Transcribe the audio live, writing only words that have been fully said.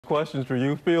questions for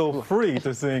you. Feel free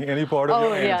to sing any part of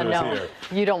your answers here.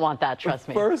 You don't want that, trust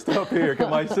me. First up here, can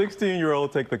my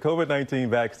 16-year-old take the COVID-19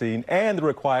 vaccine and the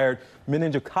required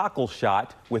meningococcal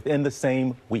shot within the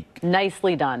same week?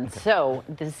 Nicely done. So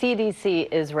the CDC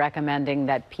is recommending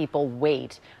that people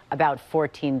wait about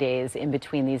 14 days in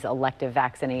between these elective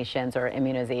vaccinations or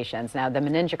immunizations. Now, the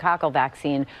meningococcal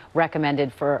vaccine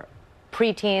recommended for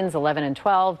preteens, 11 and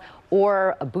 12,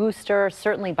 or a booster,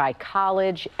 certainly by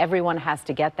college. Everyone has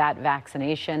to get that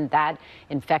vaccination. That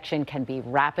infection can be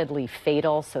rapidly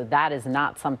fatal, so that is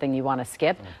not something you want to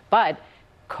skip. But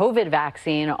COVID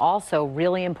vaccine also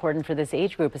really important for this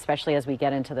age group, especially as we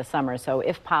get into the summer. So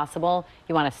if possible,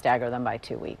 you want to stagger them by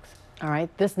 2 weeks. All right,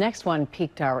 this next one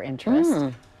piqued our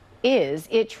interest. Is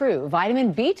it true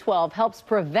vitamin B12 helps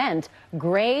prevent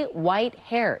gray-white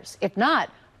hairs? If not,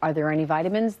 are there any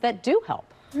vitamins that do help?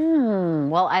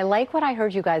 Well, I like what I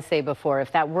heard you guys say before.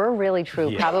 If that were really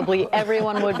true, probably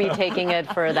everyone would be taking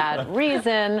it for that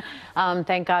reason.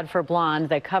 Thank God for blonde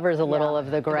that covers a little of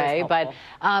the gray. But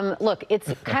look,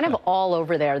 it's kind of all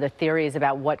over there, the theories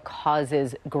about what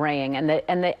causes graying. And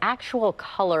the actual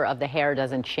color of the hair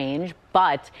doesn't change,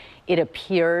 but it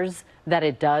appears that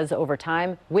it does over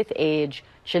time with age.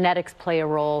 Genetics play a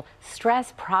role.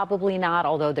 Stress, probably not,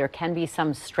 although there can be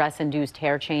some stress-induced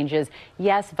hair changes.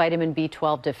 Yes, vitamin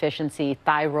B12 deficiency,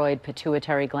 thyroid,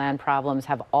 pituitary gland problems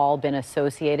have all been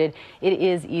associated. It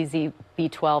is easy.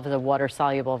 B12 is a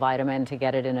water-soluble vitamin to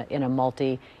get it in a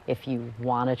multi if you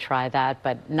want to try that,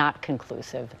 but not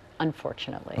conclusive,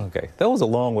 unfortunately. Okay, that was a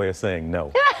long way of saying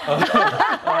no.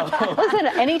 Listen,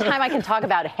 anytime I can talk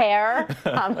about hair,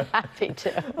 I'm happy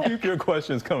to. Keep your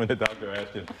questions coming to Dr.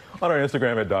 Ashton on our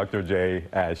Instagram at Dr. J.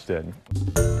 Ashton.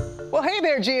 Well, hey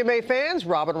there, GMA fans.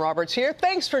 Robin Roberts here.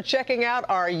 Thanks for checking out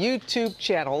our YouTube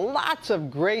channel. Lots of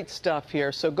great stuff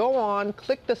here. So go on,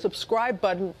 click the subscribe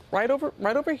button right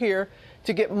over here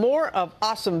to get more of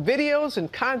awesome videos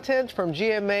and content from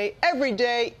GMA every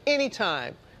day,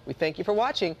 anytime. We thank you for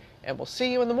watching, and we'll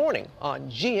see you in the morning on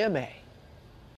GMA.